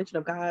an extension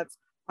of God's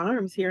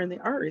arms here in the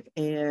earth.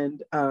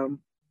 And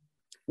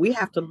we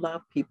have to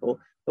love people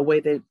the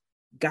way that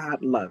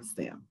God loves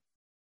them.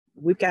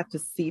 We've got to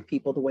see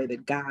people the way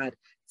that God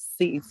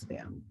sees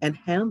them and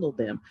handle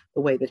them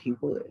the way that he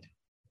would.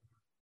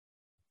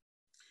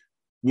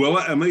 Well,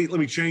 let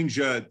me change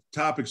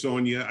topics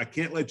on you. I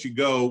can't let you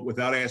go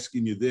without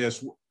asking you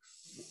this.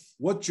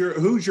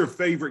 Who's your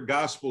favorite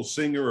gospel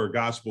singer or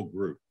gospel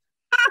group?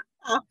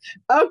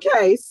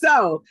 Okay,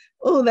 so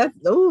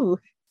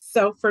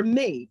so for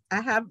me,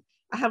 I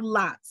have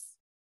lots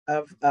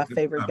of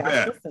favorite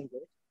gospel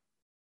singers,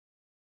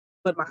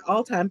 but my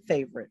all-time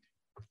favorite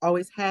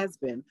always has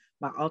been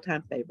my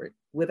all-time favorite,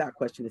 without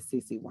question, is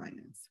CeCe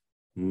Winans.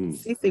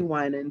 CeCe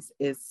Winans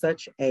is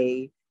such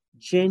a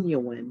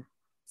genuine,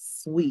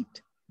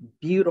 sweet,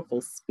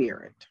 beautiful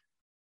spirit.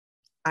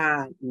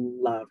 I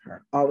love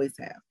her, always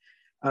have.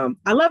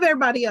 I love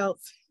everybody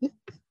else.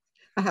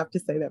 I have to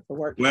say that for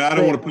work. Well, I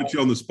don't want to put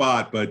you on the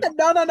spot, but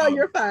no,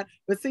 you're fine.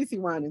 But CeCe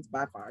Winans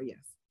by far, yes.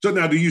 So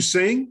now, do you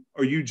sing,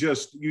 or you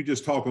just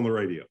talk on the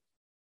radio?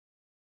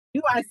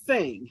 Do I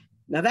sing?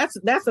 Now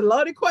that's a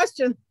loaded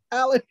question,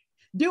 Alan.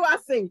 Do I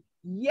sing?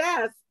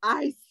 Yes,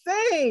 I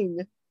sing.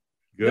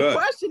 Good. The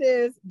question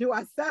is, do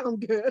I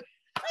sound good?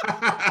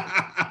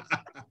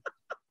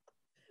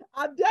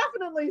 I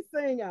definitely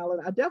sing,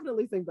 Alan. I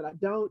definitely sing, but I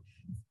don't.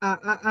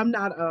 I'm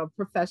not a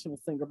professional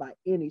singer by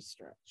any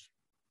stretch.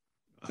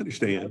 I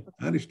understand.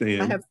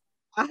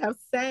 I have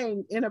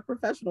sang in a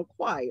professional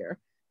choir,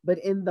 but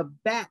in the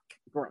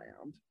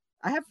background,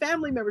 I have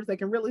family members that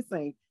can really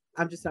sing.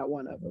 I'm just not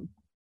one of them.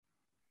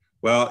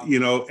 Well, you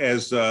know,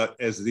 as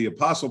the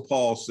Apostle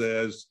Paul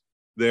says,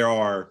 there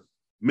are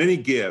many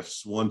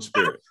gifts, one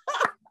Spirit.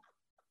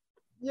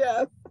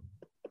 Yes.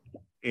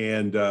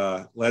 And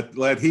let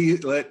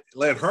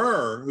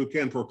her who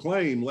can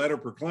proclaim, let her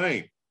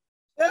proclaim.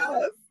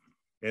 Yes.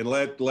 And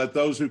let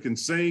those who can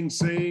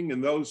sing,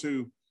 and those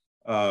who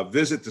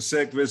visit the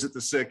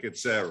sick,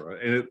 etc.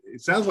 And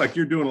it sounds like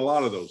you're doing a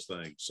lot of those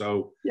things.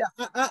 So yeah,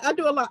 I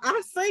do a lot.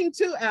 I sing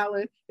too,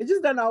 Alan. It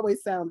just doesn't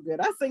always sound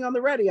good. I sing on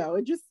the radio.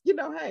 It just, you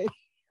know, hey.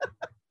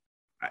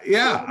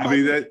 Yeah, I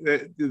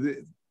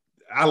mean,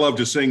 I love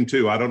to sing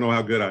too. I don't know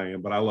how good I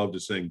am, but I love to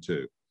sing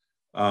too.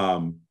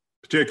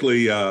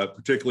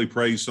 Particularly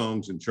praise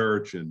songs in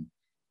church and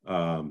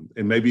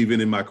maybe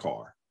even in my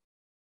car.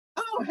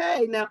 Oh,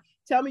 hey, now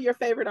tell me your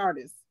favorite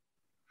artist.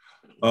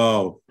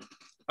 Oh,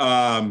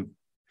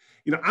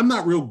 I'm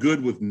not real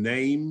good with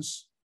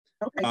names.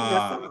 Okay.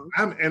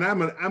 I'm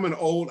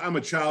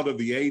a child of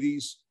the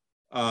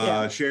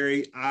 80s.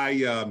 Sherry,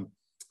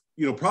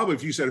 probably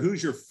if you said,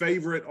 who's your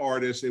favorite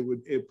artist,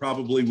 it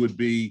probably would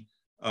be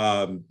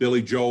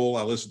Billy Joel.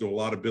 I listen to a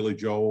lot of Billy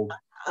Joel.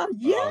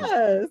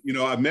 Yes.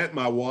 I met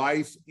my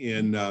wife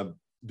in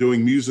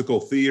doing musical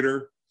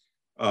theater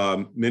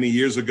many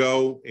years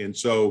ago. And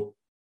so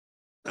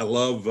I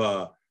love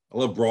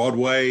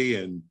Broadway,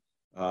 and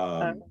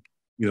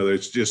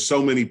there's just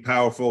so many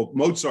powerful.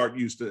 Mozart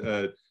used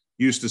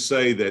to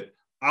say that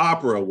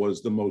opera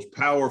was the most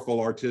powerful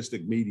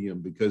artistic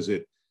medium because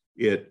it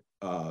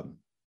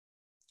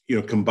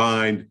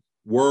combined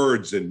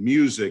words and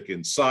music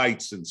and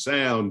sights and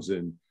sounds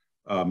and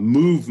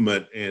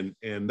movement, and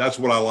that's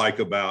what I like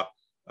about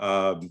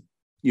some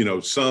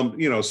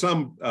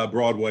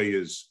Broadway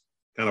is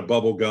kind of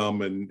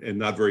bubblegum and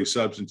not very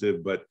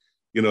substantive, but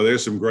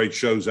there's some great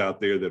shows out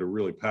there that are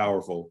really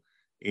powerful,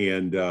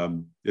 and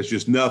it's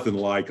just nothing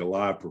like a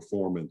live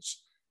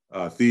performance,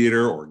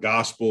 theater or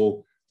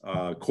gospel,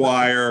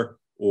 choir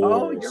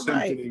or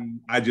symphony. Right.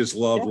 I just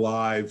love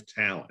live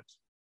talent.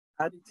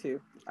 I do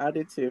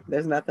too.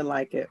 There's nothing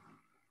like it.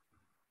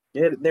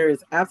 There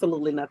is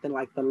absolutely nothing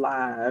like the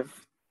live.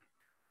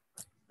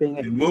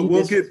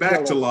 We'll get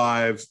back to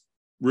live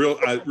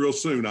real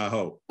soon, I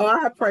hope. Oh,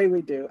 I pray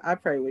we do. I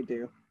really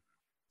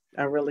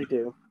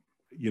do.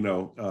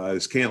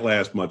 This can't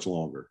last much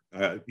longer.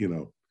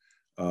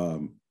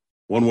 One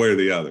way or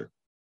the other.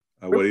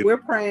 We're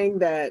praying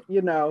that,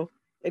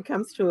 it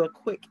comes to a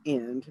quick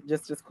end,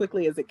 just as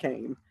quickly as it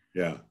came.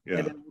 Yeah.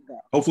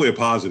 Hopefully a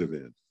positive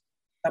end.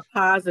 A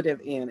positive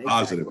end. Exactly.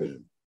 Positive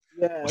end.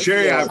 Yes,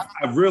 Sherry, yes.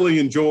 I've really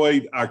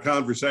enjoyed our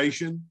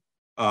conversation.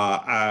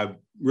 I've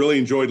really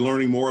enjoyed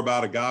learning more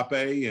about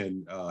Agape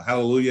and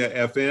Hallelujah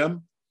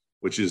FM,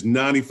 which is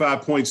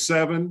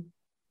 95.7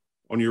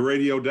 on your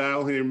radio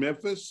dial here in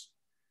Memphis.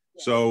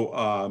 Yeah. So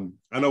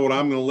I know what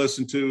I'm going to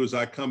listen to as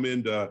I come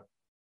into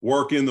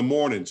work in the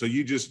morning. So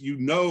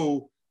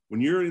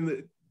when you're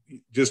in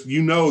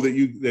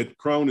that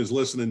Crone is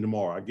listening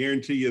tomorrow. I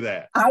guarantee you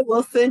that. I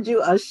will send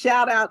you a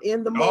shout out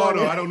in the morning.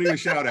 Oh no, I don't need a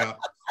shout out,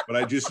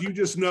 but you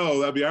just know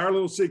that'll be our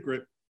little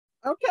secret.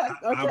 Okay.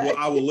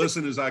 I will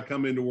listen as I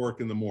come into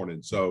work in the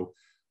morning. So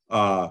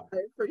I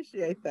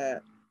appreciate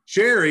that.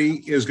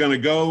 Sherry is going to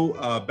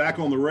go back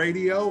on the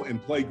radio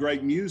and play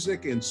great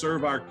music and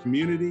serve our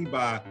community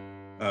by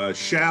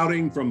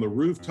shouting from the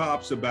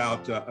rooftops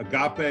about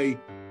Agape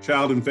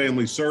Child and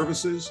Family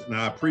Services, and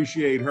I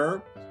appreciate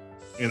her.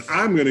 And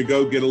I'm going to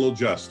go get a little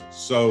justice.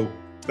 So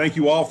thank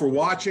you all for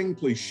watching.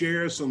 Please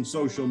share us on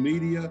social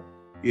media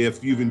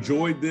if you've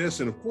enjoyed this.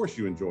 And of course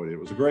you enjoyed it. It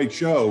was a great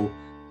show.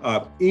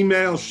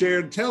 Email,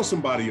 share, tell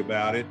somebody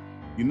about it.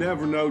 You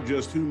never know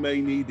just who may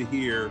need to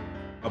hear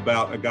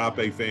about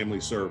Agape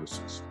Family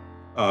Services.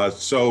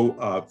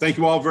 So thank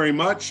you all very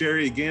much.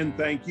 Sherry, again,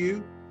 thank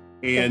you.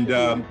 And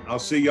I'll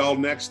see y'all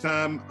next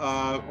time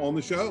on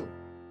the show.